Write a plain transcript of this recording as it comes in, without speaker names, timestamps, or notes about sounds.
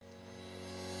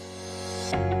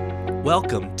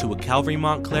Welcome to a Calvary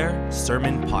Montclair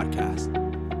Sermon Podcast.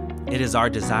 It is our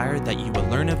desire that you will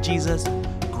learn of Jesus,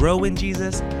 grow in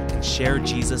Jesus, and share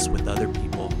Jesus with other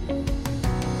people.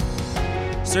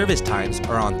 Service times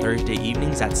are on Thursday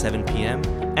evenings at 7 p.m.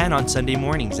 and on Sunday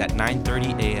mornings at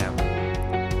 9:30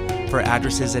 a.m. For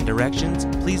addresses and directions,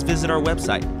 please visit our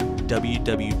website,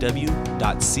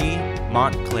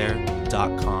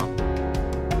 www.cmontclair.com.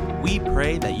 We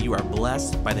pray that you are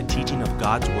blessed by the teaching of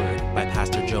God's Word by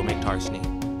Pastor Joe McTarsney.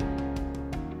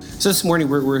 So this morning,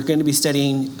 we're going to be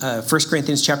studying 1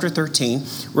 Corinthians chapter 13.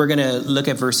 We're going to look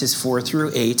at verses 4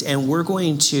 through 8, and we're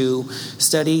going to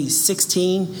study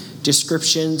 16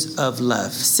 descriptions of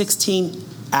love, 16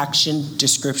 action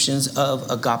descriptions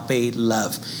of agape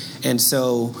love. And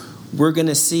so we're going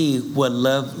to see what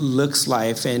love looks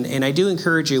like. And I do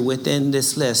encourage you within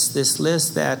this list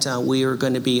that we are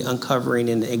going to be uncovering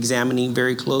and examining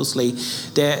very closely,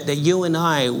 that you and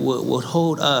I will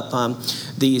hold up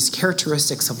these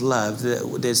characteristics of love,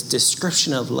 this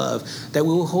description of love, that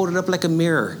we will hold it up like a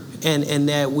mirror. And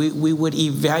that we would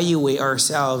evaluate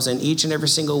ourselves and each and every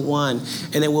single one.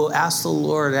 And then we'll ask the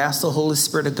Lord, ask the Holy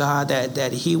Spirit of God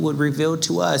that He would reveal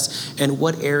to us and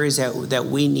what areas that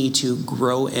we need to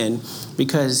grow in.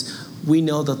 Because we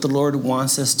know that the Lord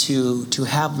wants us to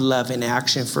have love in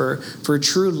action. For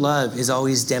true love is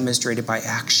always demonstrated by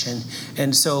action.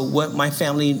 And so what my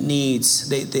family needs,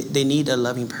 they need a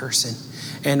loving person.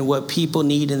 And what people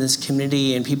need in this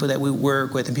community and people that we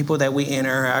work with and people that we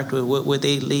interact with, what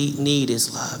they need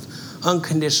is love,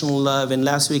 unconditional love. And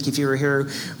last week, if you were here,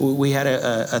 we had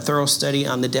a thorough study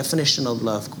on the definition of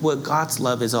love, what God's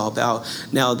love is all about.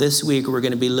 Now, this week, we're going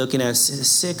to be looking at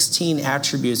 16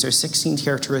 attributes or 16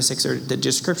 characteristics or the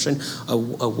description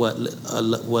of what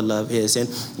love is.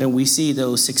 And we see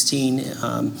those 16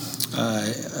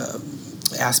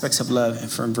 aspects of love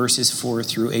from verses 4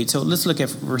 through 8. So let's look at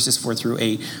verses 4 through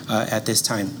 8 at this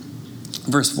time.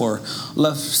 Verse 4,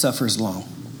 love suffers long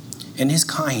and is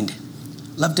kind.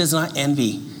 Love does not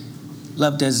envy.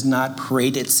 Love does not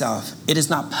parade itself. It is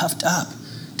not puffed up,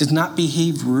 does not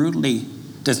behave rudely,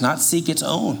 does not seek its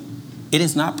own. It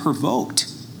is not provoked,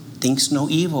 thinks no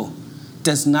evil,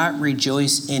 does not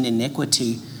rejoice in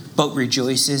iniquity, but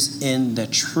rejoices in the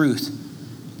truth.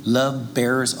 Love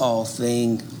bears all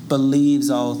things, believes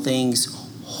all things,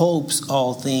 hopes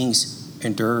all things,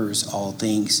 endures all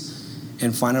things.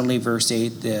 And finally, verse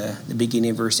 8, the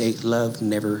beginning of verse 8, love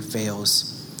never fails.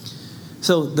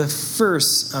 So the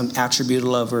first attribute of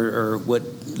love, or what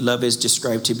love is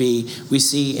described to be, we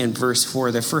see in verse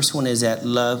 4. The first one is that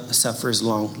love suffers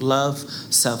long. Love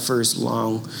suffers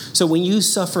long. So when you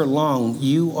suffer long,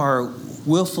 you are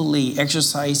willfully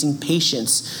exercising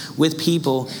patience with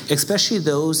people, especially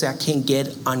those that can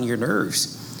get on your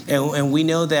nerves. And we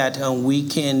know that we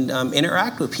can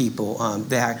interact with people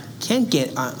that can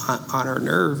get on our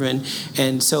nerve.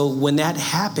 And so when that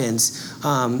happens,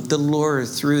 the Lord,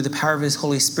 through the power of His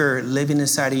Holy Spirit living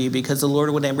inside of you, because the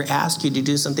Lord would never ask you to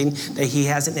do something that He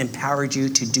hasn't empowered you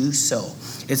to do so.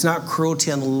 It's not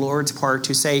cruelty on the Lord's part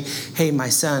to say, hey, my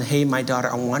son, hey, my daughter,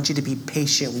 I want you to be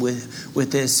patient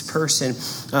with this person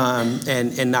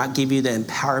and not give you the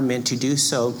empowerment to do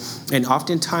so. And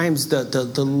oftentimes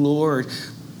the Lord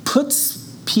puts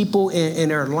people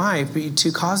in our life to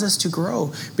cause us to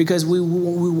grow, because we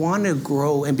want to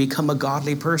grow and become a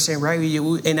godly person, right?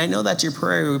 And I know that's your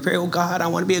prayer. We pray, oh God, I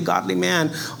want to be a godly man.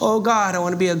 Oh God, I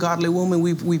want to be a godly woman.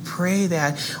 We pray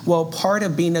that. Well, part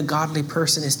of being a godly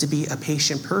person is to be a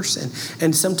patient person.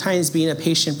 And sometimes being a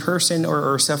patient person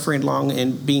or suffering long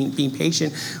and being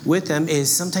patient with them is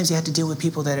sometimes you have to deal with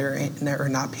people that are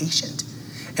not patient.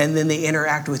 And then they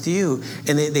interact with you,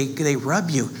 and they rub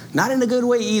you. Not in a good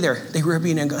way either. They rub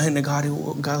you in a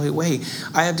godly way.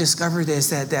 I have discovered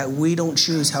this, that we don't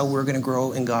choose how we're going to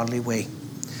grow in godly way.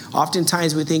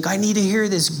 Oftentimes we think, I need to hear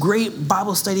this great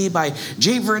Bible study by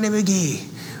J. Vernon McGee,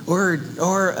 or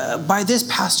by this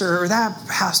pastor or that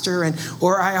pastor,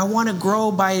 or I want to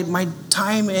grow by my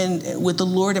time with the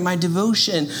Lord and my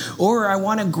devotion, or I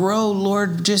want to grow,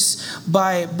 Lord, just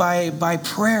by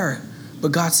prayer.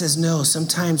 But God says, no,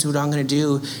 sometimes what I'm going to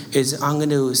do is I'm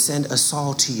going to send a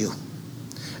Saul to you.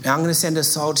 And I'm going to send a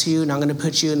Saul to you, and I'm going to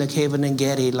put you in the cave of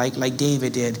En-gedi like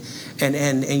David did.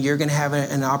 And you're going to have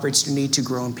an opportunity to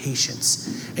grow in patience.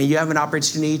 And you have an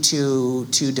opportunity to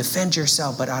defend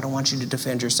yourself, but I don't want you to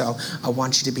defend yourself. I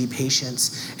want you to be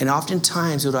patient. And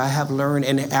oftentimes what I have learned,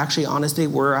 and actually honestly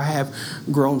where I have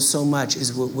grown so much,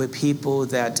 is with people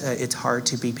that it's hard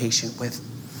to be patient with.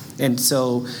 And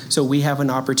so we have an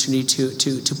opportunity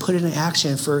to put it in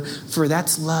action for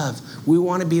that's love. We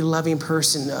want to be a loving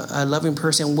person.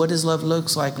 What does love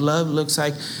look like? Love looks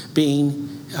like being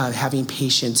having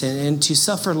patience. And to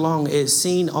suffer long is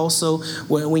seen also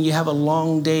when you have a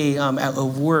long day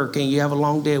of work, and you have a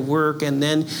long day of work, and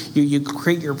then you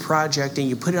create your project and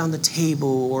you put it on the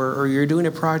table, or you're doing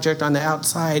a project on the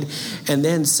outside, and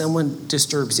then someone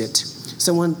disturbs it.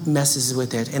 Someone messes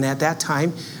with it. And at that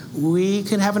time, we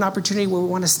can have an opportunity where we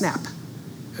want to snap.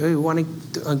 We want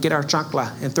to get our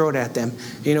chancla and throw it at them.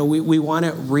 We want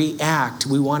to react.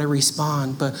 We want to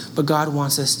respond. But God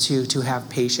wants us to have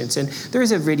patience. And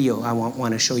there's a video I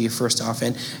want to show you first off.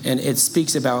 And it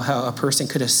speaks about how a person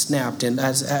could have snapped. And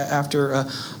after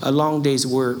a long day's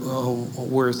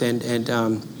worth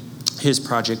and his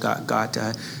project got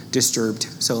disturbed.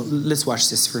 So let's watch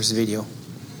this first video.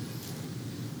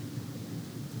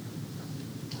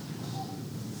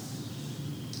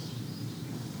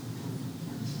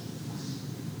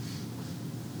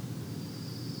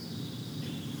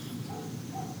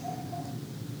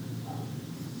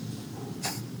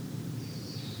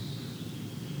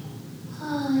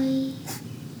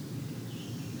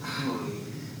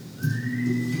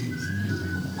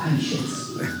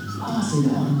 Patience. Passing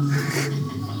on.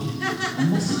 A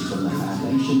message from the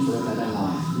Foundation for a Better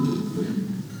Life.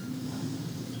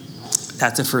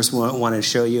 That's the first one I want to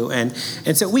show you, and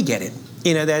so we get it.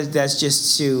 That's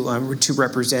just to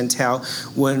represent how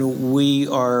when we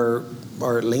are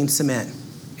laying cement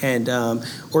and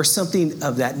or something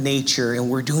of that nature, and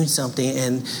we're doing something,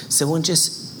 and someone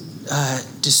just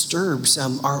disturbs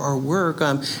our work.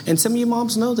 And some of you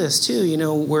moms know this too.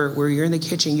 Where you're in the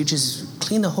kitchen, you just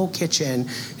clean the whole kitchen,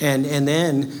 and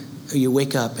then you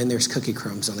wake up and there's cookie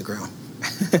crumbs on the ground.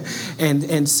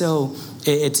 and so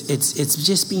it's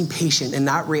just being patient and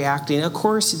not reacting. Of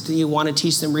course, you want to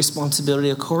teach them responsibility.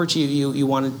 Of course, you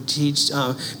want to teach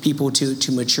people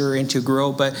to mature and to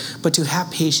grow, but to have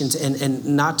patience and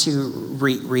not to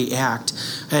react.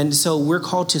 And so we're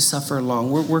called to suffer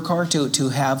long. We're called to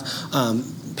have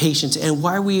patience. And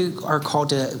why we are called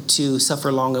to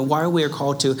suffer long, and why we are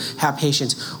called to have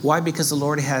patience? Why? Because the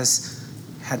Lord has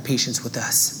had patience with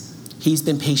us. He's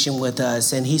been patient with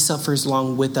us, and he suffers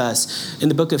long with us. In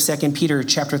the book of 2 Peter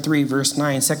chapter 3, verse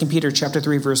 9, 2 Peter chapter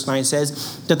 3, verse 9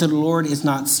 says that the Lord is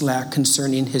not slack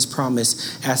concerning his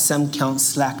promise, as some count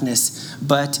slackness,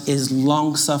 but is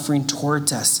long-suffering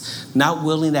towards us, not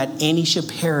willing that any should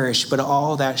perish, but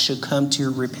all that should come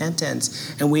to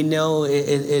repentance. And we know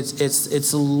it's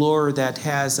the Lord that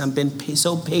has been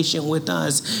so patient with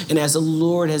us. And as the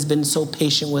Lord has been so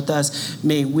patient with us,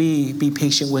 may we be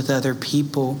patient with other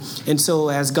people. And so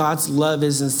as God's love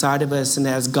is inside of us, and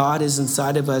as God is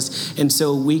inside of us, and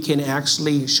so we can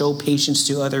actually show patience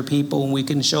to other people, and we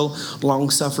can show long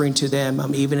suffering to them.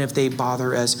 Even if they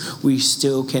bother us, we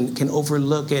still can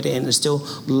overlook it and still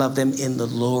love them in the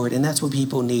Lord. And that's what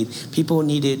people need. People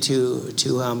need it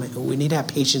we need to have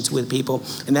patience with people.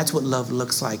 And that's what love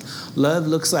looks like. Love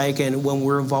looks like, and when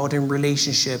we're involved in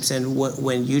relationships, and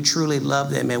when you truly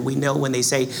love them, and we know when they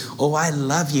say, "Oh, I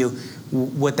love you,"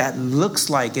 what that looks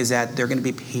like is that they're going to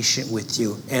be patient with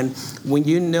you. And when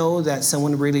you know that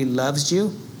someone really loves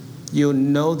you, you'll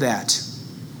know that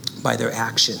by their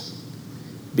action,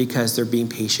 because they're being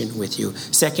patient with you.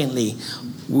 Secondly,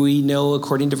 we know,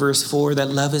 according to verse 4, that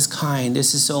love is kind.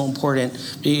 This is so important.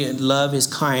 Love is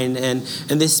kind. And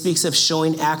this speaks of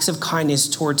showing acts of kindness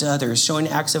towards others. Showing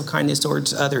acts of kindness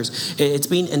towards others. It's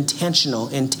being intentional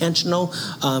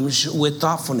with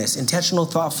thoughtfulness. Intentional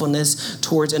thoughtfulness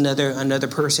towards another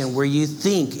person, where you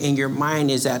think in your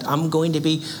mind is that I'm going to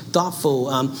be thoughtful.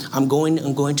 I'm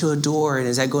going to a door, and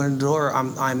as I go to the door,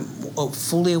 I'm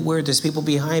fully aware there's people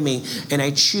behind me, and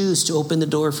I choose to open the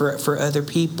door for other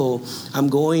people. I'm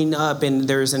going up, and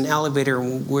there's an elevator,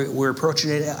 and we're approaching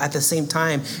it at the same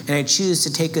time, and I choose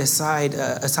to take a side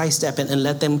step and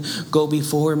let them go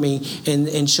before me.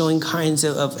 And showing kinds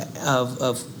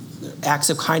of acts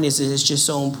of kindness is just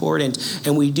so important.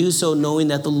 And we do so knowing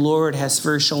that the Lord has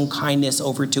first shown kindness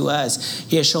over to us.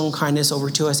 He has shown kindness over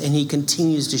to us, and he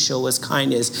continues to show us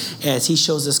kindness. As he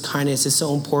shows us kindness, it's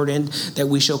so important that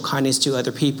we show kindness to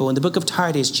other people. In the book of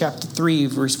Titus chapter 3,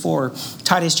 verse 4,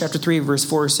 Titus chapter 3, verse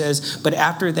 4 says, "But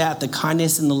after that, the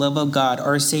kindness and the love of God,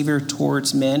 our Savior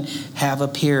towards men, have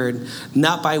appeared,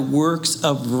 not by works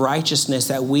of righteousness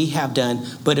that we have done,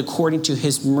 but according to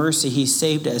his mercy he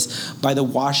saved us by the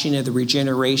washing of the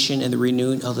regeneration and the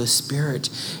renewing of the Spirit."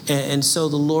 And so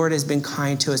the Lord has been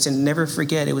kind to us. And never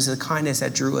forget, it was the kindness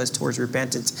that drew us towards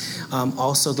repentance.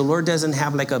 Also, the Lord doesn't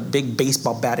have like a big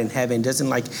baseball bat in heaven, doesn't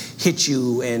like hit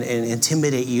you and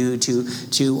intimidate you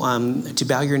to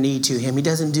bow your knee to him. He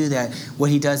doesn't do that. What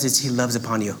he does is he loves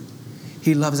upon you.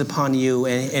 He loves upon you,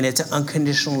 and it's an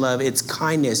unconditional love. It's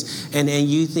kindness, and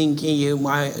you think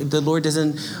the Lord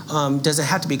doesn't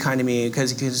have to be kind to me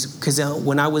because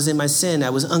when I was in my sin, I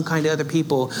was unkind to other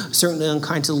people, certainly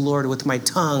unkind to the Lord with my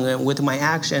tongue and with my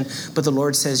action. But the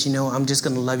Lord says, I'm just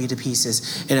going to love you to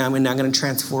pieces, and I'm not going to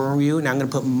transform you, and I'm going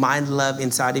to put my love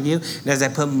inside of you. And as I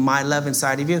put my love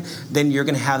inside of you, then you're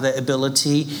going to have the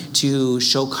ability to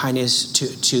show kindness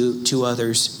to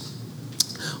others.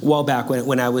 A while back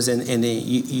when I was in the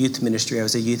youth ministry, I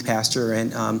was a youth pastor,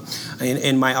 and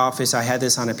in my office I had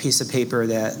this on a piece of paper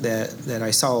that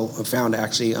I found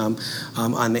actually on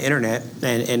the internet,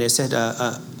 and it said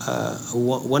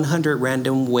 100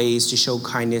 random ways to show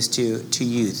kindness to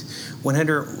youth.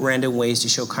 100 random ways to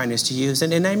show kindness to youth,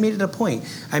 and I made it a point.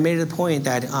 I made it a point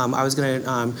that I was going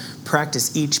to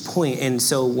practice each point, and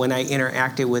so when I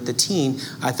interacted with the teen,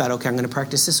 I thought, okay, I'm going to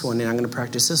practice this one, and I'm going to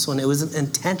practice this one. It was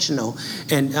intentional,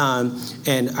 and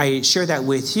I share that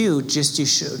with you just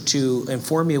to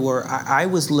inform you where I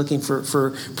was looking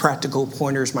for practical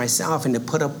pointers myself, and to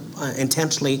put up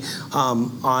intentionally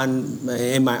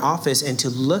in my office, and to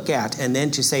look at, and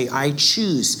then to say, I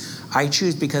choose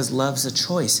because love's a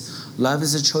choice. Love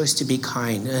is a choice to be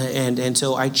kind, and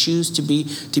so I choose to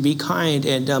be kind.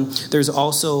 And there's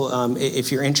also,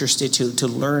 if you're interested to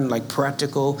learn like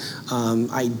practical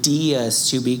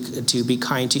ideas to be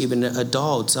kind to even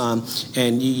adults,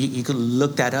 and you could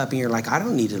look that up, and you're like, I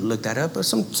don't need to look that up, but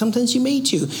sometimes you may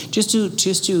too, just to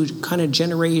kind of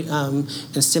generate and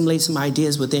stimulate some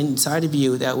ideas within inside of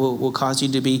you that will cause you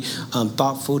to be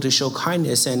thoughtful, to show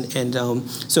kindness, and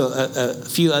so a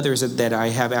few others that I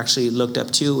have actually looked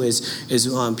up too is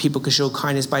people can show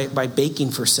kindness by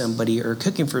baking for somebody, or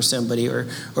cooking for somebody,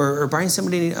 or buying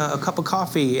somebody a cup of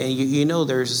coffee, and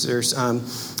there's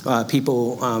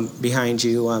people behind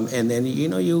you, and then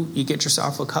you get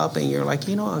yourself a cup, and you're like,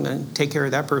 I'm going to take care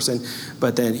of that person,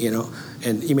 but then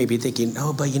and you may be thinking,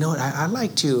 oh, but I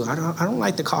like to. I don't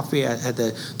like the coffee at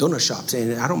the donut shops,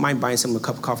 and I don't mind buying someone a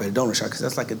cup of coffee at a donut shop because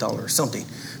that's like $1 or something.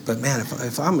 But man,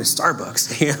 if I'm in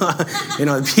Starbucks,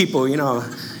 people, I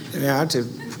have to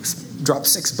drop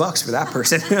 $6 for that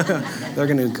person. They're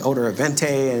going to order a venti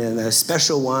and a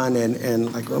special one,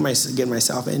 and like, what am I getting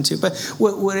myself into? But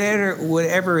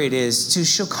whatever it is, to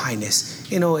show kindness.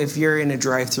 If you're in a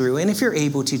drive-through, and if you're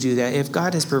able to do that, if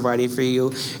God has provided for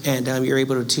you, and you're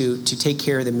able to take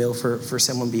care of the meal for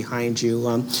someone behind you,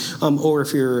 or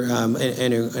if you're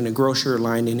in a grocery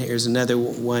line, and here's another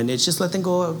one, it's just let them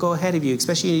go ahead of you.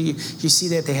 Especially you see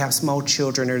that they have small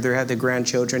children, or they have the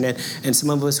grandchildren, and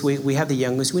some of us we have the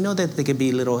youngest. We know that they can be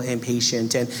a little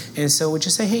impatient, and so we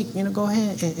just say, hey, go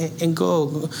ahead and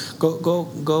go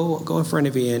in front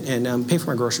of you, and pay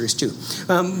for my groceries too.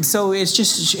 So it's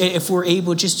just, if we're able,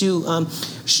 just to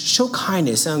show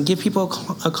kindness, give people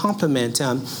a compliment.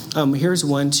 Here's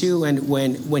one too, and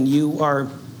when you are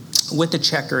with the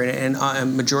checker, and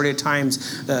majority of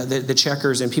times the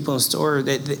checkers and people in the store,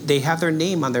 they have their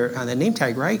name on the name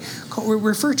tag, right?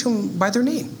 Refer to them by their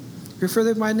name. Refer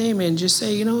them by name, and just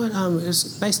say,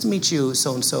 it's nice to meet you,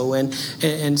 so and so,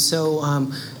 and so,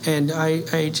 and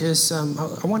I just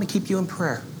I want to keep you in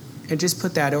prayer. And just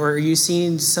put that. Or are you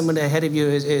seeing someone ahead of you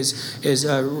is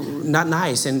not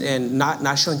nice, and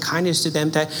not showing kindness to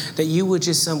them, that you would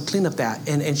just clean up that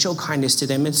and show kindness to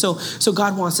them. And so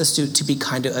God wants us to be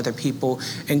kind to other people,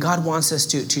 and God wants us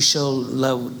to show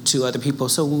love to other people.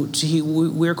 So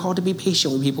we're called to be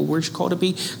patient with people. We're called to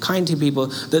be kind to people.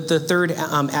 The third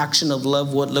action of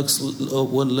love, what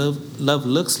love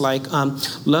looks like.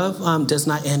 Love does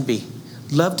not envy.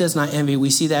 Love does not envy. We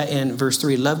see that in verse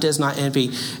 3. Love does not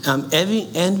envy.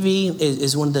 Envy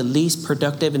is one of the least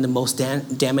productive and the most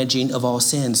damaging of all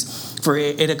sins. For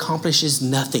it accomplishes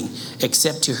nothing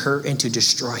except to hurt and to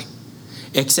destroy.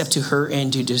 Except to hurt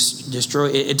and to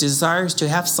destroy. It desires to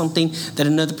have something that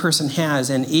another person has,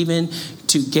 and even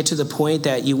to get to the point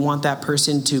that you want that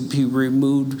person to be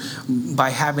removed by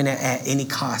having it at any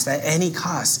cost,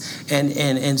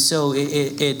 and so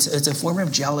it's a form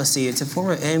of jealousy. It's a form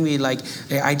of envy. Like,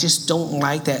 I just don't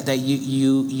like that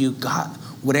you got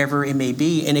whatever it may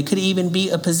be, and it could even be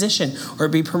a position, or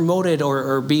be promoted,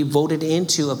 or be voted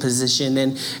into a position,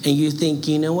 and you think,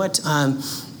 what?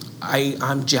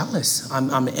 I'm jealous.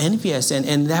 I'm envious,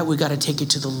 and that we got to take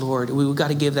it to the Lord. We got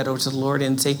to give that over to the Lord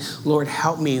and say, Lord,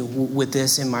 help me with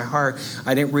this in my heart.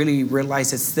 I didn't really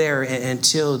realize it's there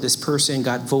until this person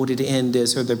got voted in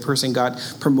this, or the person got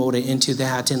promoted into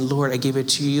that. And Lord, I give it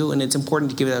to you, and it's important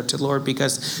to give it out to the Lord,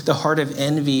 because the heart of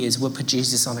envy is what put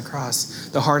Jesus on the cross.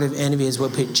 The heart of envy is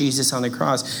what put Jesus on the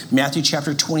cross. Matthew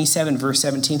chapter 27, verse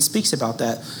 17 speaks about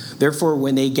that. Therefore,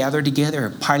 when they gathered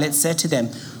together, Pilate said to them,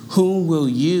 Whom will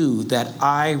you that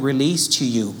I release to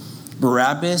you?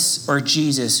 Barabbas or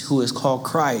Jesus, who is called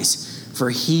Christ? For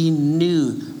he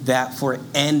knew that for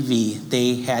envy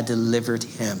they had delivered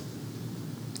him.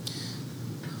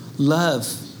 Love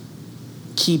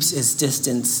keeps its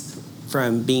distance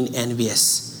from being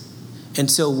envious. And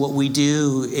so what we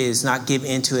do is not give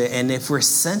into it. And if we're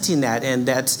sensing that, and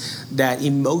that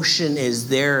emotion is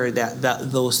there,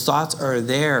 that those thoughts are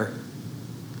there,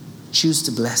 choose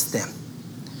to bless them.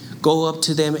 Go up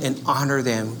to them and honor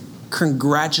them,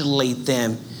 congratulate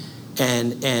them,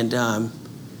 and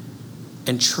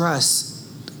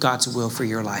trust God's will for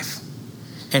your life,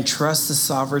 and trust the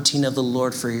sovereignty of the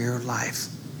Lord for your life.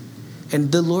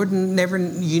 And the Lord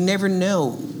you never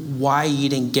know why you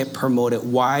didn't get promoted,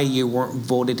 why you weren't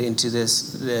voted into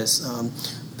this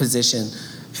position,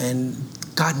 and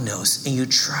God knows, and you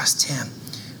trust Him.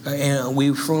 And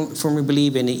we firmly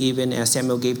believe in it, even as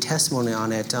Samuel gave testimony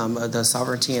on it, the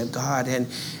sovereignty of God,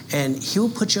 and He will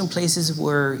put you in places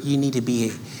where you need to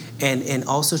be. And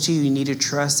also, too, you need to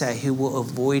trust that He will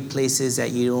avoid places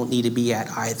that you don't need to be at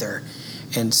either.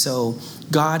 And so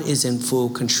God is in full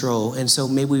control. And so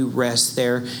may we rest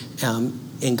there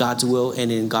in God's will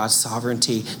and in God's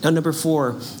sovereignty. Now, number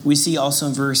 4, we see also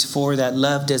in verse 4 that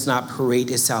love does not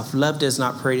parade itself. Love does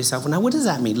not parade itself. Now, what does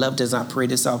that mean? Love does not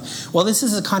parade itself. Well, this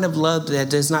is a kind of love that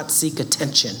does not seek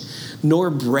attention, nor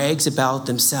brags about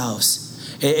themselves.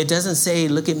 It doesn't say,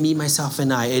 look at me, myself,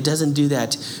 and I. It doesn't do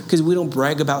that, because we don't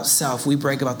brag about self. We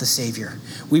brag about the Savior.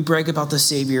 We brag about the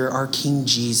Savior, our King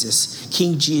Jesus.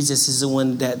 King Jesus is the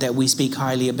one that we speak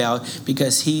highly about,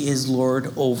 because He is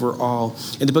Lord over all.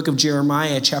 In the book of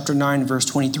Jeremiah, chapter 9, verse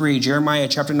 23, Jeremiah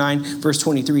chapter 9, verse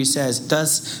 23 says,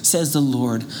 thus says the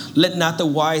Lord, let not the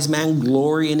wise man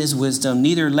glory in his wisdom,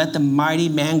 neither let the mighty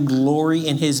man glory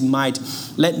in his might.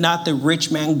 Let not the rich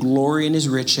man glory in his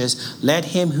riches. Let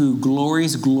him who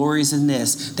glories in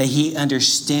this, that he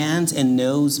understands and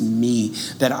knows me,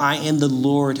 that I am the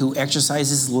Lord who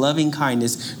exercises loving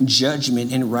kindness,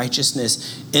 judgment, and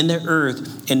righteousness in the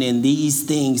earth, and in these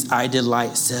things I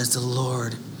delight, says the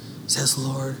Lord. Says the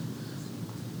Lord.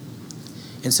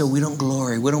 And so we don't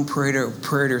glory, we don't parade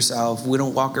ourselves, we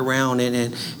don't walk around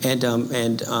and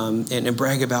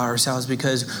brag about ourselves,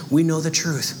 because we know the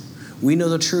truth. We know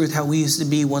the truth, how we used to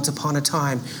be once upon a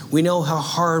time. We know how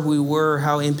hard we were,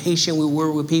 how impatient we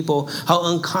were with people,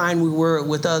 how unkind we were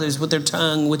with others, with their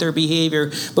tongue, with their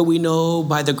behavior. But we know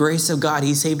by the grace of God,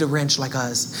 He saved a wretch like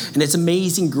us. And it's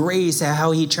amazing grace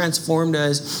how He transformed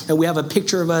us. And we have a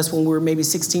picture of us when we were maybe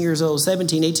 16 years old,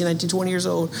 17, 18, 19, 20 years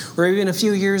old, or even a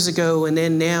few years ago. And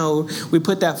then now we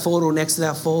put that photo next to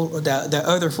that photo, that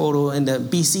other photo in the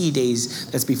BC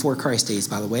days. That's before Christ days,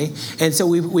 by the way. And so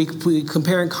we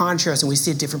compare and contrast, and we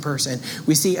see a different person.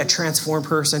 We see a transformed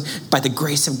person by the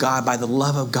grace of God, by the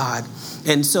love of God.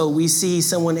 And so we see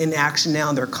someone in action now,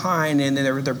 and they're kind, and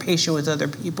they're patient with other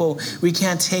people. We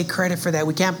can't take credit for that.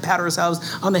 We can't pat ourselves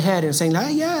on the head and saying,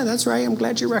 yeah, that's right, I'm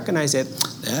glad you recognize it.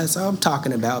 That's what I'm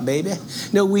talking about, baby.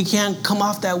 No, we can't come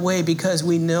off that way, because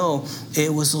we know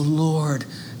it was the Lord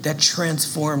that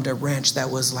transformed a wretch that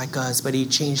was like us, but He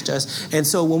changed us. And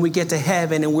so when we get to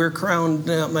heaven and we're crowned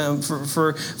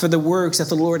for the works that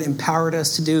the Lord empowered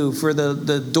us to do, for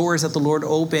the doors that the Lord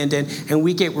opened, and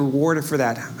we get rewarded for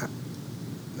that.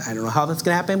 I don't know how that's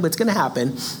going to happen, but it's going to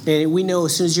happen. And we know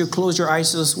as soon as you close your eyes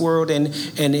to this world, and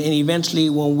eventually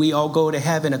when we all go to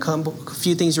heaven, a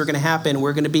few things are going to happen.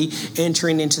 We're going to be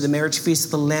entering into the marriage feast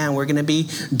of the Lamb. We're going to be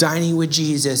dining with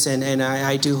Jesus. And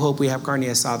I do hope we have carne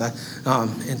asada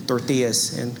and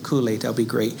tortillas and Kool-Aid. That'll be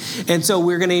great. And so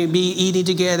we're going to be eating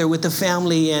together with the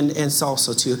family and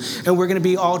salsa too. And we're going to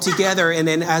be all together. And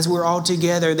then as we're all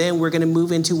together, then we're going to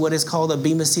move into what is called a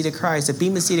Bema Seat of Christ. A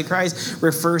Bema Seat of Christ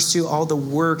refers to all the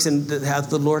work and how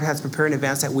the Lord has prepared in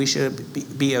advance that we should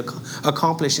be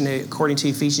accomplished, according to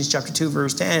Ephesians chapter 2,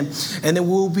 verse 10. And then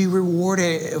we'll be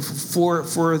rewarded for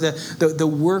the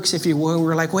works, if you will.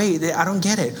 We're like, wait, I don't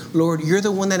get it. Lord, you're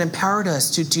the one that empowered us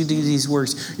to do these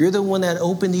works. You're the one that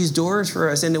opened these doors for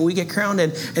us. And then we get crowned,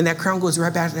 and that crown goes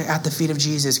right back at the feet of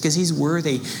Jesus, because He's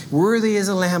worthy. Worthy is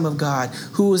the Lamb of God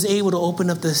who was able to open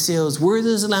up the seals. Worthy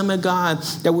is the Lamb of God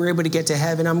that we're able to get to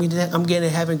heaven. I'm getting to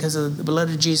heaven because of the blood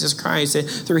of Jesus Christ,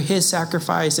 through His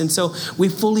sacrifice. And so we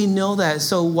fully know that.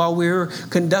 So while we're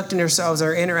conducting ourselves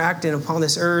or interacting upon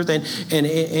this earth and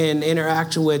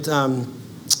interacting with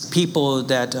people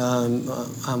that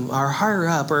are higher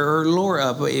up or lower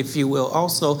up, if you will.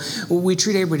 Also, we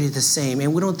treat everybody the same,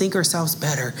 and we don't think ourselves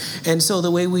better. And so the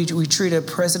way we treat a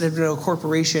president of a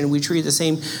corporation, we treat the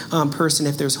same person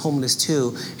if there's homeless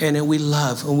too. And then we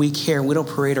love and we care, and we don't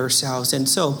parade ourselves. And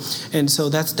so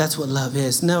that's what love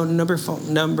is. Now, number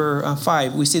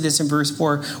 5, we see this in verse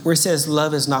 4, where it says,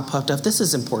 "Love is not puffed up." This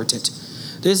is important.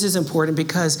 This is important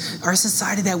because our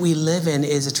society that we live in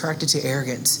is attracted to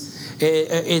arrogance.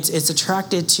 It's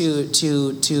attracted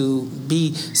to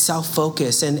be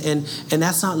self-focused, and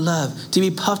that's not love. To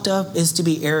be puffed up is to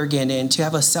be arrogant and to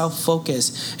have a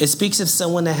self-focus. It speaks of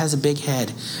someone that has a big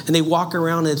head, and they walk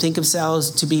around and think themselves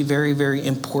to be very, very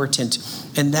important,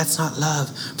 and that's not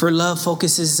love. For love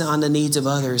focuses on the needs of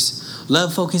others.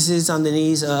 Love focuses on the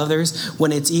needs of others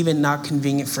when it's even not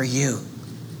convenient for you.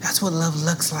 That's what love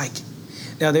looks like.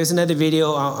 Now, there's another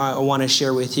video I want to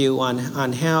share with you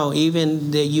on how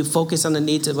even that you focus on the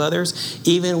needs of others,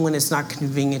 even when it's not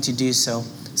convenient to do so.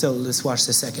 So let's watch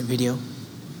the second video.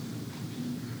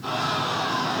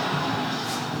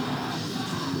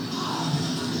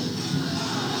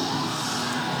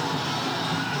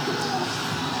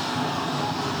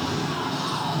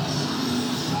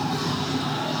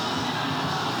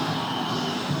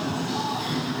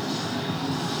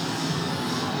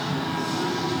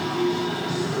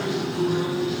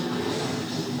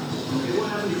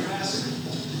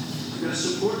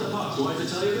 Support the puck. Do I have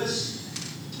to tell you this?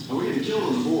 Are we getting killed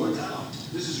on the board? No.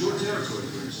 This is your territory,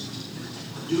 Chris.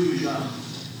 Do your job.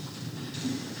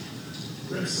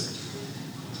 Chris.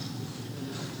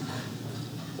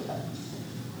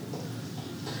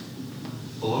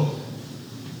 Hello?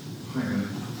 Hi, man.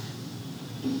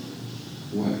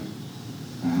 What?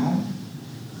 Now?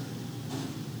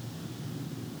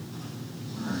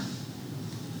 Alright.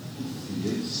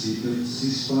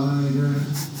 Itsy spider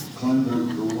climbed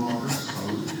up the water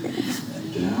spout.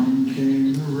 Down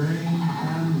came the rain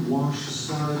and washed the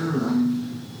spider out.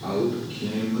 Out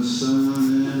came the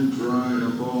sun and dried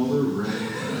up all the rain.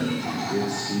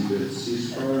 Itsy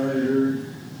spider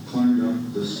climbed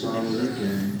up the spout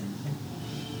again.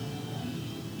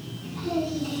 I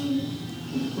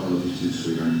love you too,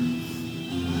 sweetheart.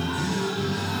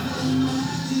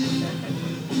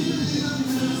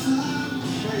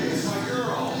 Hey, it's my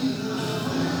girl.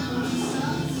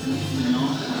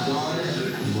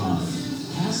 Love.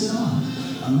 Pass it on.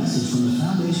 A message from the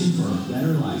Foundation for a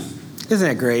Better Life. Isn't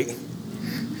that great?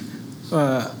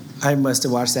 I must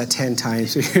have watched that 10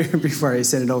 times before I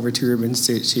sent it over to Ruben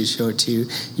to show it to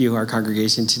you, our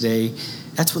congregation today.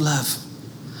 That's what love.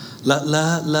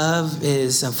 Love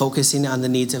is focusing on the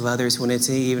needs of others when it's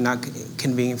even not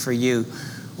convenient for you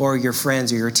or your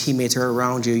friends or your teammates are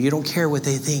around you. You don't care what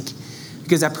they think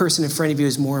because that person in front of you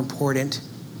is more important.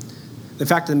 The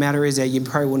fact of the matter is that you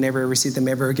probably will never ever see them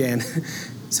ever again.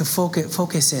 So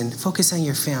focus on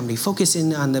your family, focus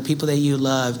in on the people that you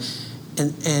love,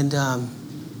 and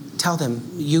tell them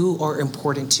you are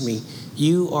important to me.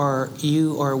 You are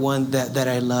one that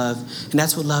I love, and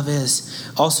that's what love is.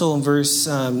 Also in verse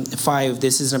 5,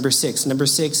 this is number 6. Number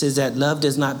 6 is that love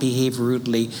does not behave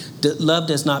rudely. Love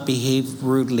does not behave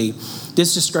rudely.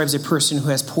 This describes a person who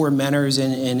has poor manners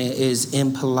and is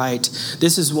impolite.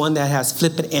 This is one that has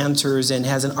flippant answers and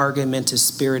has an argumentative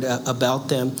spirit about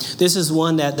them. This is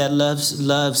one that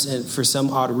loves, and for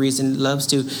some odd reason, loves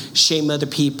to shame other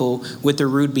people with their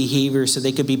rude behavior so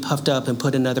they could be puffed up and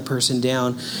put another person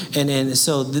down. And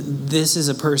so this is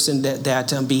a person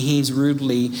that behaves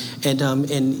rudely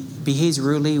and behaves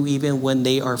rudely even when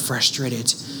they are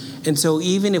frustrated. And so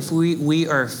even if we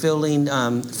are feeling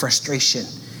frustration,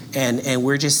 and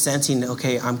we're just sensing,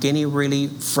 okay, I'm getting really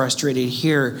frustrated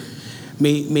here.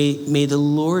 May the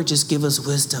Lord just give us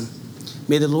wisdom.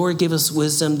 May the Lord give us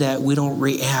wisdom that we don't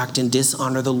react and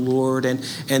dishonor the Lord and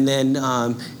then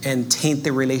taint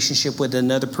the relationship with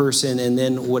another person. And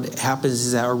then what happens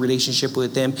is that our relationship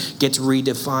with them gets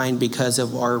redefined because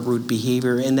of our rude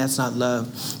behavior. And that's not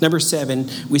love. Number 7,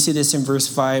 we see this in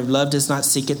verse 5. Love does not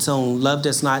seek its own. Love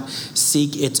does not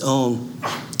seek its own.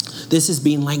 This is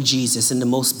being like Jesus in the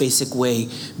most basic way,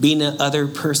 being an other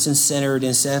person-centered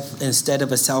instead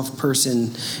of a self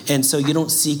person. And so you don't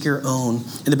seek your own.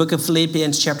 In the book of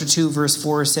Philippians chapter 2, verse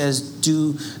 4 says,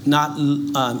 do not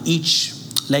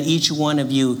let each one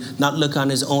of you not look on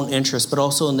his own interest, but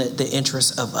also in the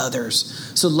interests of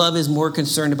others. So love is more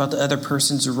concerned about the other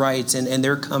person's rights and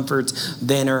their comforts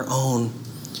than our own.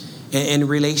 In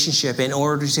relationship, in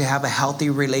order to have a healthy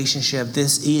relationship,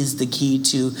 this is the key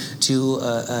to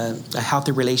a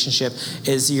healthy relationship,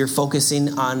 is you're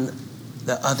focusing on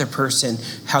the other person,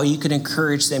 how you could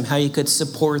encourage them, how you could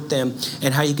support them,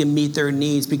 and how you can meet their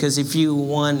needs. Because if you're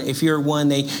one,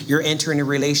 you're entering a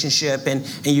relationship and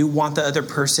you want the other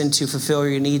person to fulfill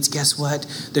your needs, guess what?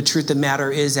 The truth of the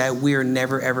matter is that we are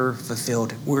never, ever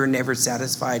fulfilled. We're never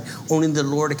satisfied. Only the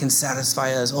Lord can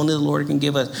satisfy us. Only the Lord can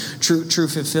give us true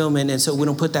fulfillment. And so we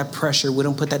don't put that pressure, we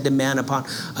don't put that demand upon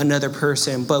another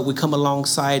person, but we come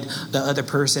alongside the other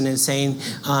person and saying,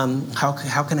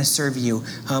 how can I serve you?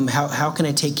 How can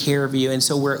I take care of you? And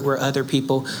so we're other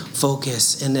people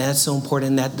focus, and that's so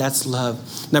important. That's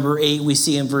love. Number 8, we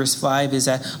see in verse 5 is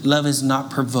that love is not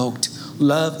provoked.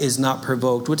 Love is not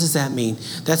provoked. What does that mean?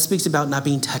 That speaks about not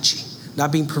being touchy,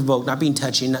 not being provoked, not being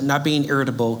touchy, not being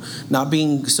irritable, not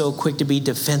being so quick to be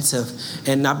defensive,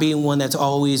 and not being one that's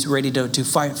always ready to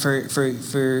fight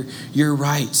for your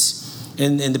rights.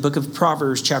 In the book of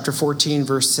Proverbs, chapter 14,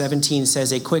 verse 17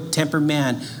 says, a quick-tempered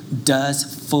man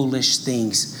does foolish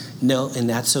things. No, and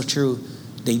that's so true.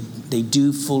 They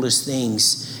do foolish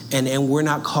things. And we're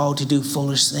not called to do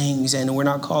foolish things. And we're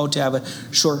not called to have a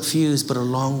short fuse, but a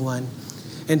long one.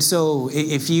 And so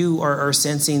if you are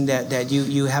sensing that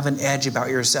you have an edge about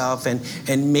yourself,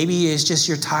 and maybe it's just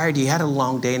you're tired, you had a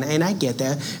long day, and I get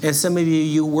that. And some of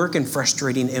you work in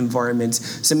frustrating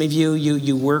environments. Some of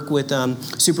you work with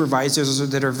supervisors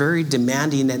that are very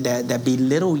demanding, that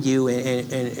belittle you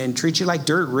and treat you like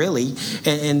dirt, really.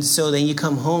 And so then you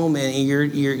come home and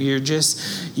you're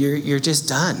just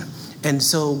done. And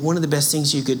so one of the best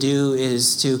things you could do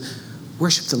is to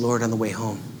worship the Lord on the way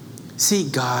home.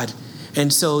 Seek God.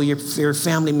 And so your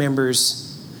family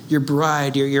members, your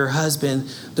bride, your husband,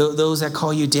 those that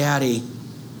call you daddy,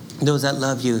 those that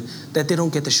love you, that they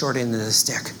don't get the short end of the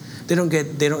stick. They don't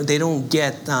get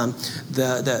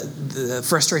the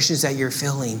frustrations that you're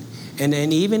feeling. And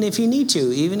even if you need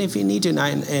to,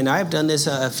 and I've done this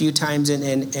a few times,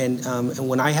 and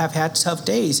when I have had tough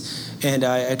days, and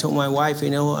I told my wife,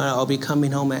 I'll be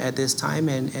coming home at this time,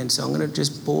 and so I'm going to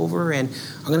just pull over and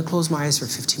I'm going to close my eyes for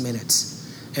 15 minutes.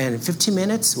 And in 15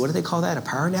 minutes, what do they call that? A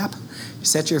power nap? You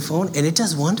set your phone, and it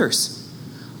does wonders.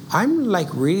 I'm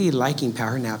really liking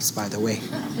power naps, by the way.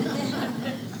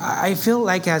 I feel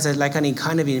like as any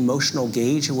kind of emotional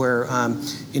gauge where,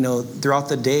 throughout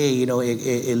the day,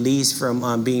 it leaves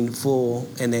from being full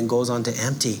and then goes on to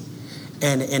empty.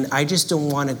 And I just don't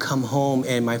want to come home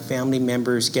and my family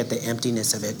members get the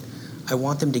emptiness of it. I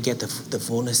want them to get the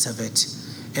fullness of it.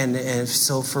 And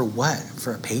so for what?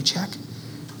 For a paycheck?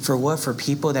 For what? For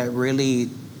people that really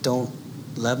don't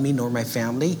love me nor my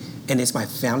family, and it's my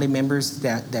family members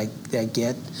that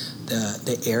get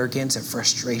the arrogance and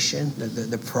frustration,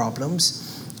 the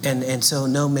problems. And so,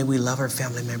 no, may we love our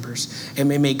family members. And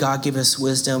may God give us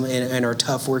wisdom in our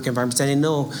tough work environments. And I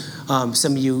know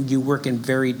some of you work in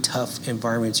very tough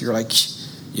environments. You're like,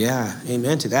 yeah,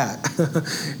 amen to that.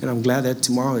 And I'm glad that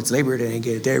tomorrow it's Labor Day and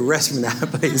get a day of rest from that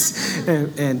place.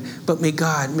 But may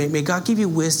God give you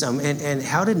wisdom and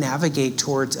how to navigate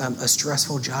towards a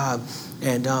stressful job.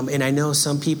 And I know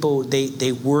some people,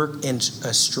 they work in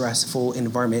a stressful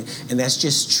environment, and that's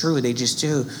just true. They just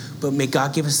do. But may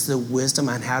God give us the wisdom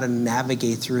on how to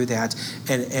navigate through that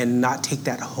and not take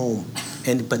that home,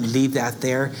 but leave that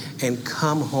there and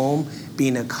come home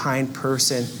being a kind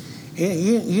person.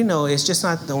 It's just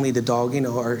not only the dog,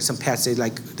 or some pets.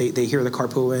 They hear the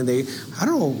carpool and I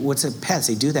don't know what's a pets.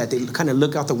 They do that. They kind of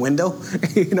look out the window,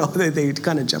 they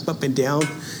kind of jump up and down,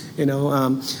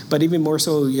 But even more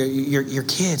so, your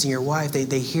kids and your wife,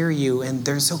 they hear you and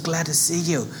they're so glad to see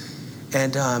you,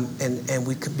 and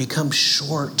we could become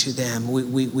short to them.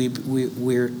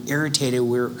 We're irritated.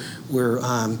 We're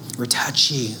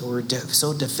touchy. We're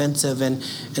so defensive, and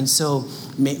so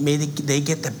may they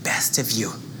get the best of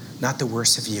you, not the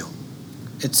worst of you.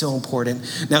 It's so important.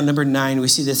 Now, number 9, we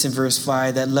see this in verse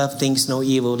 5, that love thinks no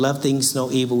evil. Love thinks no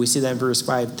evil. We see that in verse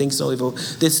 5, thinks no evil.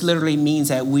 This literally means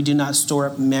that we do not store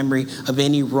up memory of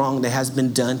any wrong that has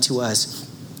been done to us.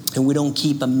 And we don't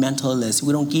keep a mental list.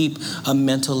 We don't keep a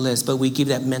mental list, but we give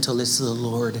that mental list to the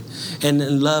Lord.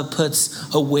 And love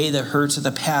puts away the hurts of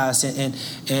the past, and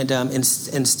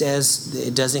instead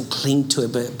it doesn't cling to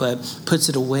it, but puts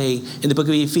it away. In the book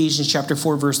of Ephesians, chapter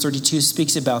 4, verse 32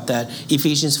 speaks about that.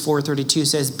 Ephesians 4:32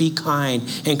 says, "Be kind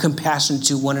and compassionate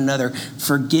to one another,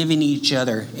 forgiving each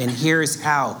other." And here's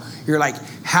how. You're like,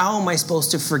 how am I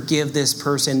supposed to forgive this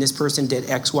person? This person did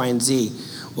X, Y, and Z.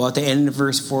 Well, at the end of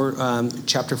verse 4,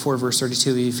 chapter 4, verse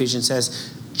 32 of Ephesians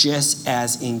says, just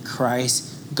as in Christ,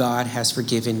 God has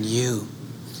forgiven you.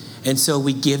 And so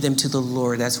we give them to the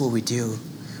Lord. That's what we do.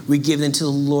 We give them to the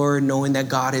Lord, knowing that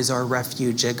God is our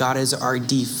refuge, that God is our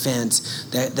defense,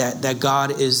 that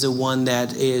God is the one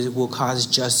that will cause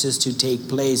justice to take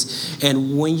place.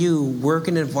 And when you work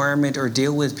in an environment or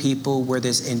deal with people where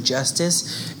there's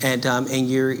injustice, and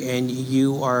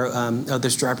you are of the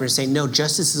striper and saying, no,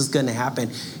 justice is going to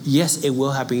happen. Yes, it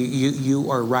will happen.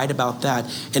 You are right about that,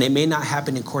 and it may not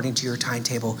happen according to your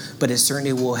timetable, but it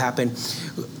certainly will happen.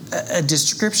 A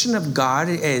description of God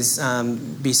is,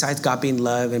 besides God being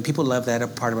love, and people love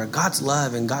that part of it, God's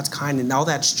love and God's kind, and all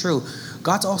that's true.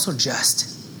 God's also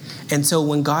just. And so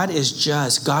when God is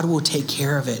just, God will take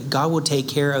care of it. God will take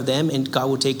care of them, and God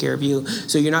will take care of you.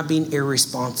 So you're not being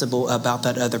irresponsible about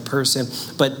that other person,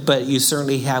 but you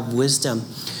certainly have wisdom.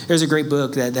 There's a great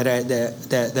book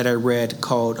that I read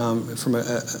called from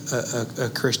a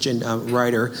Christian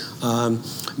writer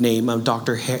named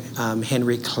Dr.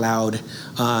 Henry Cloud,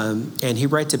 and he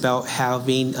writes about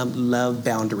having love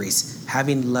boundaries.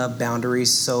 Having love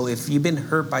boundaries. So if you've been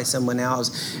hurt by someone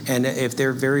else, and if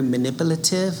they're very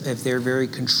manipulative, if they're very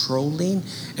controlling,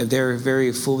 if they're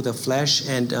very full of the flesh,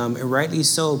 and rightly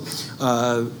so,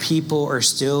 people are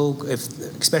still,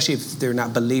 especially if they're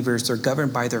not believers, they're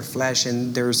governed by their flesh.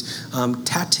 And there's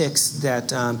tactics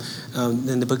that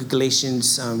in the book of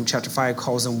Galatians chapter 5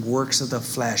 calls them works of the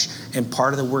flesh. And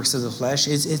part of the works of the flesh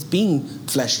is being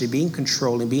fleshly, being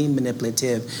controlling, being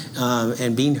manipulative,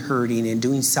 and being hurting and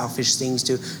doing selfish things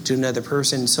to another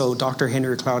person. So Dr.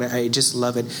 Henry Cloud, I just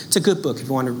love it. It's a good book if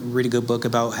you want to read a good book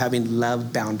about having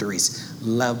love boundaries.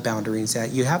 Love boundaries,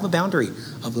 that you have a boundary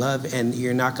of love, and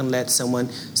you're not going to let someone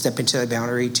step into that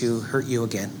boundary to hurt you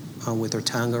again. With their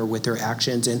tongue or with their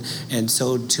actions, and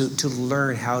so to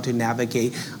learn how to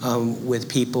navigate with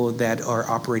people that are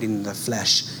operating in the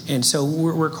flesh. And so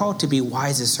we're called to be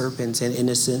wise as serpents and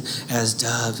innocent as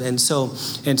doves. And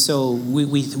so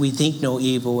we think no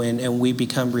evil, and we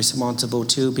become responsible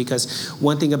too, because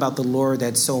one thing about the Lord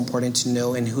that's so important to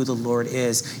know and who the Lord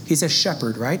is, he's a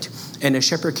shepherd, right? And a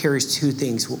shepherd carries two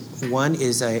things. One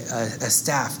is a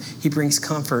staff. He brings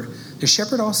comfort. The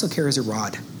shepherd also carries a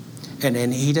rod.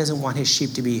 And he doesn't want his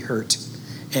sheep to be hurt.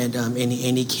 And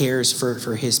he cares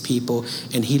for his people,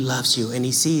 and he loves you, and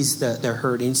he sees the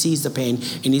hurt, and he sees the pain,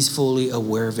 and he's fully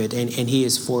aware of it, and he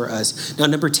is for us. Now,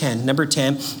 number 10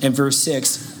 and verse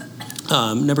 6,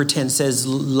 number 10 says,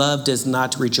 love does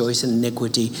not rejoice in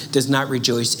iniquity, does not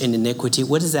rejoice in iniquity.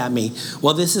 What does that mean?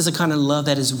 Well, this is a kind of love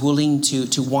that is willing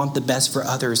to want the best for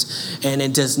others, and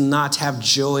it does not have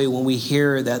joy when we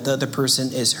hear that the other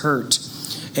person is hurt.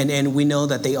 And we know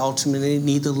that they ultimately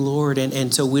need the Lord.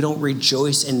 And so we don't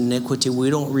rejoice in iniquity. We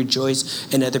don't rejoice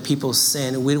in other people's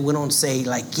sin. We don't say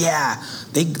like, yeah,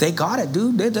 they got it,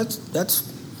 dude. That's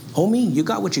homie, you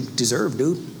got what you deserve,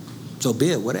 dude. So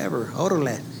be it, whatever.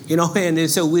 Orale. You know, and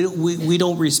so we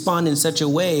don't respond in such a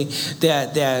way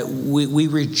that we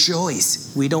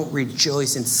rejoice. We don't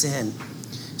rejoice in sin.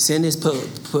 Sin has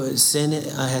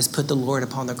put the Lord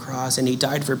upon the cross, and he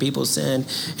died for people's sin,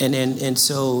 and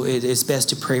so it is best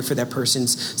to pray for that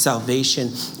person's salvation.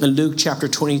 And Luke chapter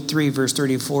 23 verse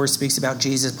 34 speaks about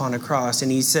Jesus upon the cross,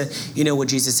 and he said, you know what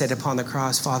Jesus said upon the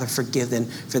cross? Father, forgive them,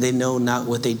 for they know not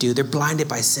what they do. They're blinded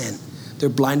by sin. They're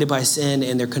blinded by sin,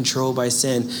 and they're controlled by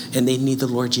sin, and they need the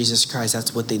Lord Jesus Christ.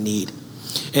 That's what they need.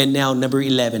 And now number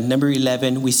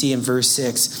 11, we see in verse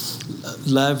 6,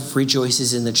 love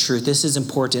rejoices in the truth. This is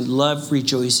important. Love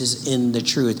rejoices in the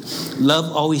truth. Love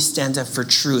always stands up for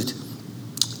truth.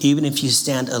 Even if you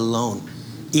stand alone,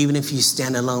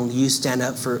 you stand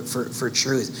up for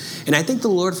truth. And I thank the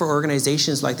Lord for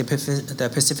organizations like the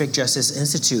Pacific Justice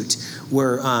Institute,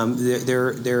 where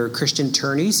they're Christian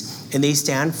attorneys, and they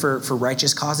stand for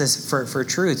righteous causes, for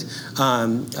truth.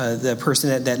 The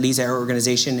person that leads our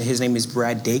organization, his name is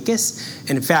Brad Dacus.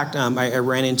 And in fact, I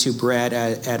ran into Brad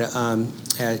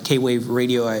at K-Wave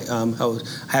Radio. I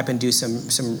happened to do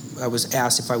some. I was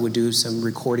asked if I would do some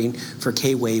recording for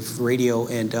K-Wave Radio,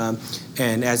 and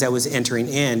as I was entering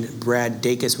in, Brad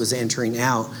Dacus was entering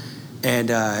out,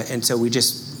 and so we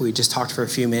just talked for a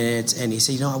few minutes, and he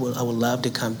said, you know, I would love to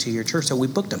come to your church. So we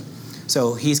booked him.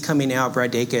 So he's coming out,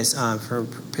 Brad Dacus, from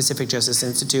Pacific Justice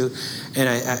Institute,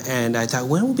 and I thought,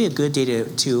 when would be a good day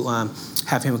to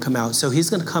have him come out? So he's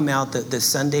going to come out the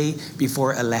Sunday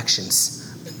before elections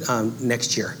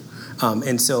next year.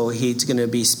 And so he's going to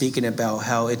be speaking about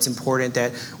how it's important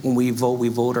that when we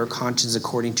vote our conscience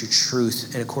according to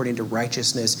truth and according to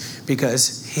righteousness,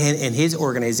 because in his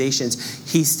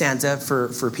organizations, he stands up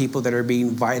for people that are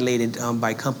being violated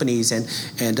by companies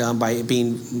and by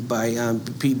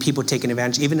people taking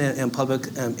advantage, even in public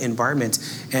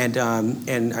environments. And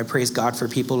I praise God for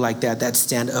people like that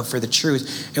stand up for the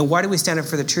truth. And why do we stand up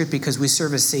for the truth? Because we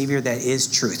serve a Savior that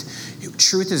is truth.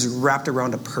 Truth is wrapped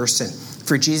around a person.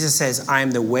 For Jesus says, I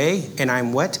am the way, and I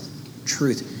am what?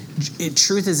 Truth.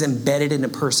 Truth is embedded in a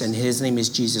person. His name is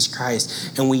Jesus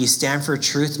Christ. And when you stand for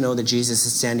truth, know that Jesus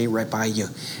is standing right by you.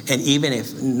 And even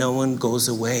if no one goes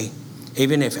away,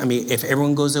 if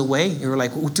everyone goes away, you're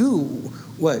like, dude,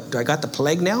 what? Do I got the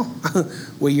plague now?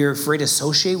 Well, you're afraid to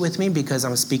associate with me because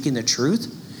I'm speaking the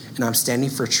truth and I'm standing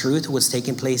for truth, what's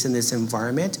taking place in this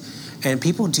environment. And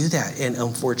people do that, and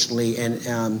unfortunately, and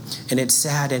it's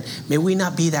sad. And may we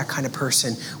not be that kind of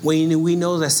person. When we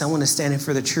know that someone is standing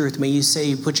for the truth, may you say,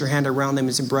 you put your hand around them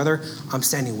and say, brother, I'm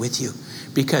standing with you.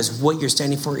 Because what you're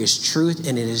standing for is truth,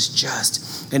 and it is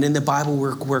just. And in the Bible,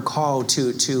 we're called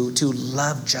to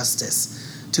love justice.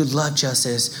 To love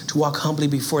justice, to walk humbly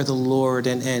before the Lord,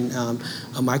 and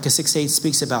Micah 6:8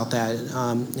 speaks about that,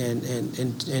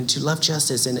 and to love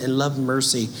justice and love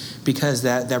mercy, because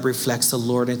that reflects the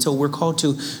Lord. And so we're called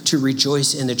to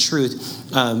rejoice in the truth.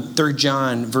 3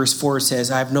 John verse 4 says,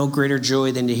 I have no greater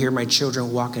joy than to hear my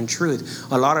children walk in truth.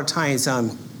 A lot of times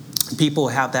people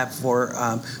have that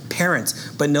for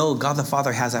parents, but no, God the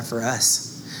Father has that for us.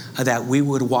 That we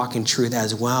would walk in truth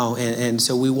as well. And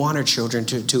so we want our children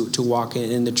to walk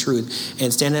in the truth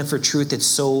and stand up for truth. It's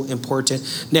so important.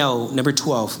 Now, number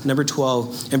 12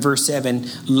 and verse 7,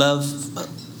 love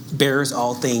bears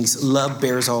all things. Love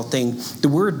bears all things. The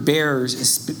word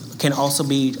bears can also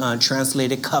be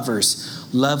translated covers.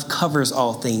 Love covers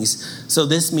all things. So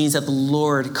this means that the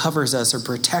Lord covers us or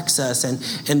protects us,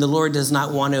 and the Lord does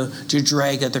not want to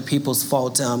drag other people's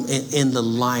fault in the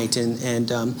light.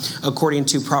 And according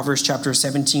to Proverbs chapter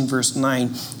 17, verse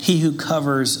 9, he who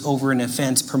covers over an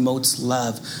offense promotes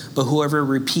love, but whoever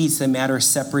repeats the matter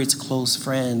separates close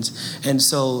friends. And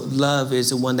so love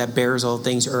is the one that bears all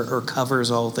things or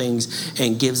covers all things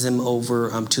and gives them over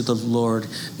to the Lord.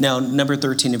 Now, number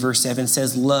 13 in verse 7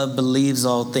 says, love believes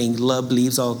all things. Love believes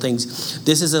all things.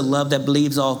 This is a love that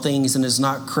believes all things and is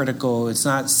not critical. It's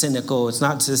not cynical. It's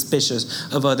not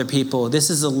suspicious of other people. This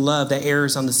is a love that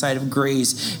errs on the side of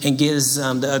grace and gives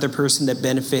the other person the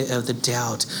benefit of the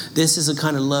doubt. This is the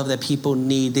kind of love that people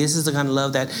need. This is the kind of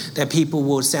love that people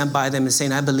will stand by them and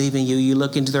saying, I believe in you. You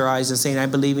look into their eyes and saying, I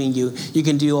believe in you. You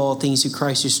can do all things through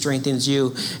Christ who strengthens you.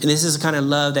 And this is the kind of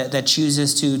love that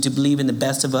chooses to believe in the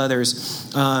best of others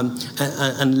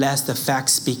unless the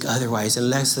facts speak otherwise.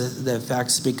 Unless the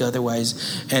facts speak otherwise.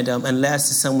 And unless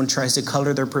someone tries to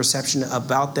color their perception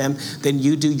about them, then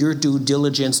you do your due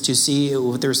diligence to see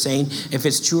what they're saying, if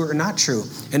it's true or not true.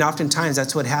 And oftentimes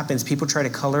that's what happens. People try to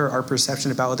color our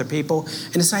perception about other people,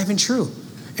 and it's not even true.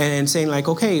 And saying like,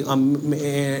 okay,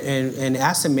 and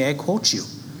ask them, may I quote you?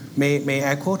 May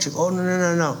I quote you? Oh,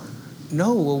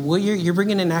 no. Well, you're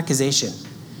bringing an accusation.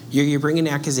 You're bringing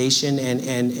an accusation,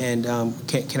 and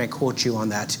can I quote you on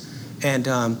that? And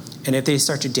if they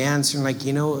start to dance, and like,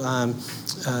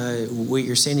 what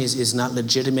you're saying is not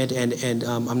legitimate, and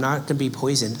I'm not going to be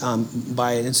poisoned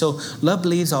by it. And so love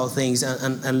believes all things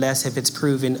unless if it's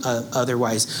proven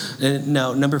otherwise.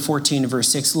 Now, number 14, verse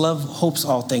 6, love hopes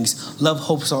all things. Love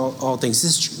hopes all things.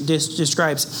 This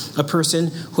describes a person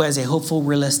who has a hopeful,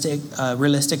 realistic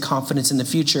confidence in the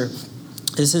future.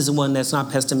 This is one that's not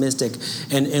pessimistic.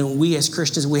 And we as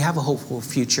Christians, we have a hopeful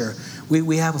future.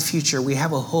 We have a future. We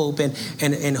have a hope.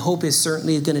 And hope is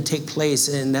certainly going to take place.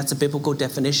 And that's a biblical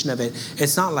definition of it.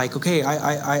 It's not like, okay,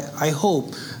 I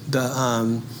hope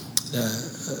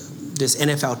this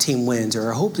NFL team wins,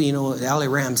 or I hope the LA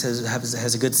Rams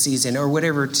has a good season, or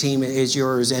whatever team is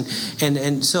yours,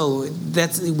 and so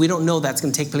we don't know that's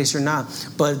going to take place or not.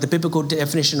 But the biblical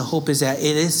definition of hope is that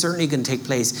it is certainly going to take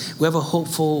place. We have a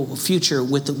hopeful future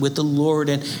with the Lord,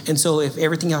 and so if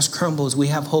everything else crumbles, we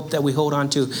have hope that we hold on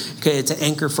to. Okay, it's an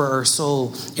anchor for our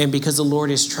soul, and because the Lord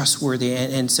is trustworthy,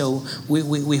 and so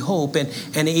we hope,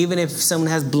 and even if someone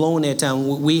has blown it,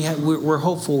 we're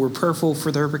hopeful, we're prayerful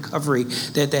for their recovery. recovery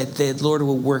that the Lord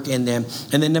will work in them.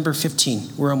 And then number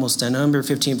 15, we're almost done. Number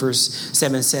 15, verse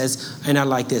 7 says, and I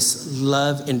like this,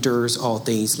 love endures all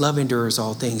things. Love endures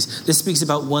all things. This speaks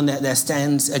about one that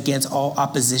stands against all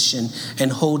opposition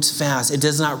and holds fast. It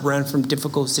does not run from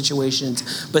difficult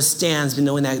situations, but stands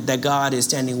knowing that God is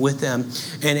standing with them.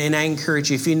 And I encourage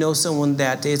you, if you know someone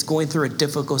that is going through a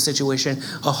difficult situation,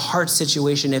 a hard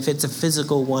situation, if it's a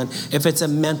physical one, if it's a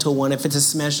mental one, if it's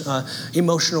a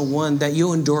emotional one, that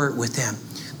you endure it with them.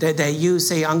 That you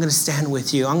say, I'm going to stand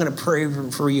with you. I'm going to pray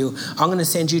for you. I'm going to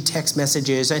send you text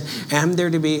messages. And I'm there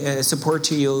to be a support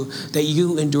to you, that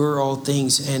you endure all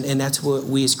things. And that's what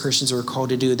we as Christians are called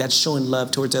to do. That's showing love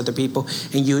towards other people.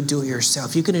 And you do it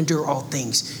yourself. You can endure all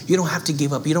things. You don't have to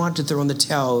give up. You don't have to throw in the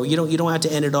towel. You don't have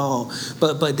to end it all.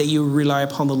 But that you rely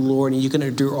upon the Lord and you can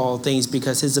endure all things,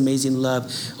 because his amazing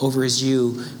love over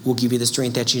you will give you the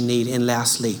strength that you need. And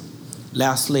lastly,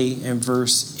 in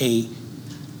verse 8,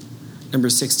 number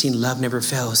 16, love never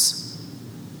fails.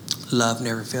 Love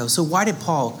never fails. So why did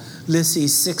Paul list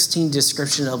these 16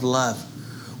 descriptions of love?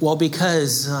 Well,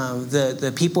 because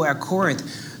the people at Corinth,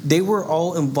 they were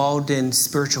all involved in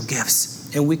spiritual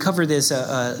gifts. And we covered this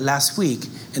last week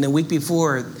and the week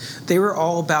before. They were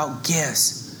all about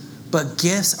gifts. But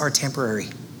gifts are temporary.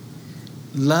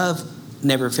 Love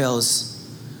never fails.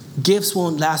 Gifts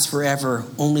won't last forever.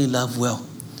 Only love will.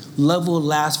 Love will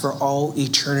last for all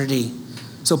eternity.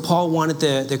 So Paul wanted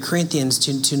the Corinthians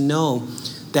to know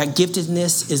that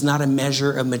giftedness is not a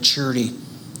measure of maturity.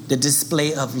 The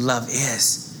display of love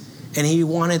is. And he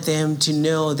wanted them to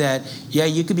know that, yeah,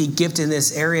 you could be gifted in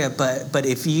this area, but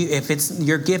if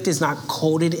your gift is not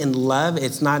coated in love,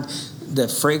 it's not the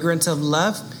fragrance of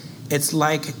love, it's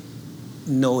like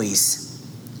noise.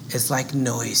 It's like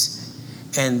noise.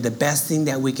 And the best thing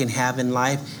that we can have in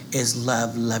life is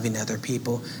love, loving other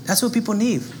people. That's what people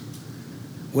need.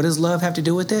 What does love have to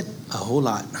do with it? A whole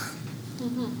lot.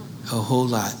 A whole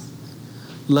lot.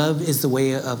 Love is the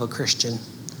way of a Christian.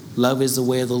 Love is the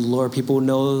way of the Lord. People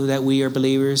know that we are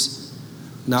believers,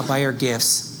 not by our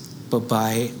gifts, but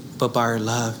by our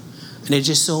love. And it's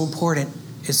just so important.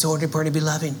 It's so important to be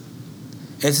loving.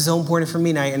 It's so important for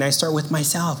me, and I start with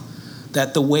myself,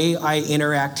 that the way I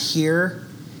interact here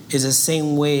is the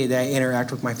same way that I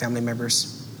interact with my family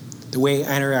members. The way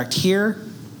I interact here,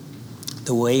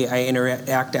 the way I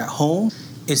interact at home,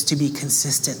 is to be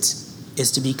consistent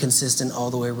all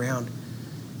the way around.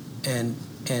 And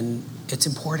it's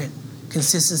important.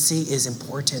 Consistency is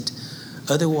important.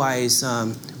 Otherwise,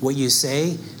 what you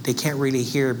say, they can't really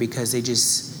hear, because they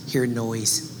just hear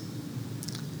noise.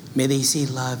 May they see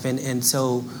love. And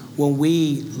so when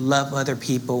we love other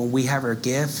people, when we have our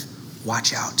gift,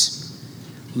 watch out.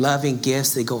 Love and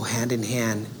gifts, they go hand in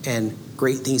hand, and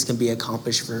great things can be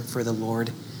accomplished for the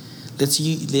Lord. Let's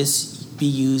be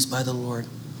used by the Lord.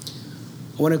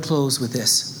 I want to close with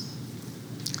this.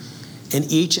 In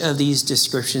each of these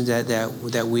descriptions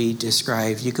that we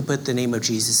describe, you could put the name of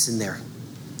Jesus in there.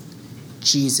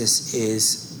 Jesus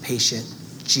is patient.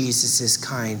 Jesus is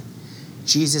kind.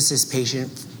 Jesus is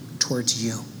patient towards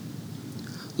you.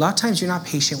 A lot of times you're not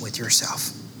patient with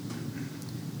yourself.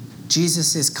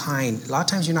 Jesus is kind. A lot of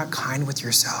times you're not kind with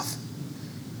yourself.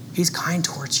 He's kind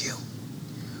towards you.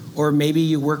 Or maybe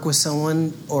you work with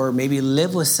someone, or maybe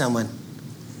live with someone,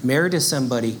 married to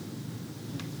somebody,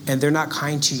 and they're not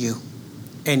kind to you.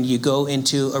 And you go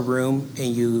into a room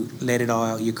and you let it all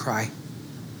out. You cry.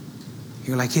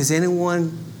 You're like, is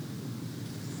anyone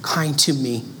kind to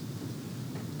me?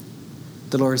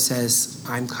 The Lord says,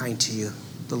 I'm kind to you.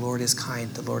 The Lord is kind.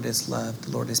 The Lord is love.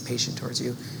 The Lord is patient towards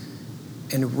you.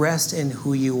 And rest in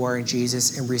who you are in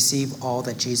Jesus and receive all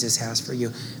that Jesus has for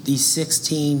you. These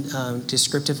 16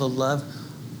 descriptive of love,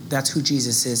 that's who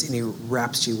Jesus is, and he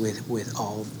wraps you with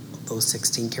all those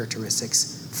 16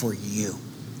 characteristics for you.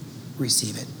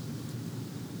 Receive it.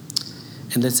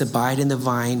 And let's abide in the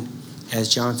vine,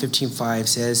 as John 15:5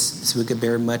 says, so we could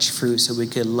bear much fruit, so we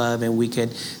could love and we could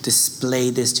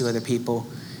display this to other people.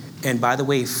 And by the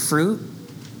way, fruit,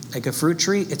 like a fruit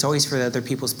tree, it's always for other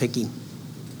people's picking.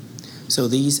 So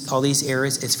all these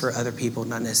areas, it's for other people,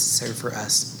 not necessarily for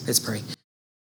us. Let's pray.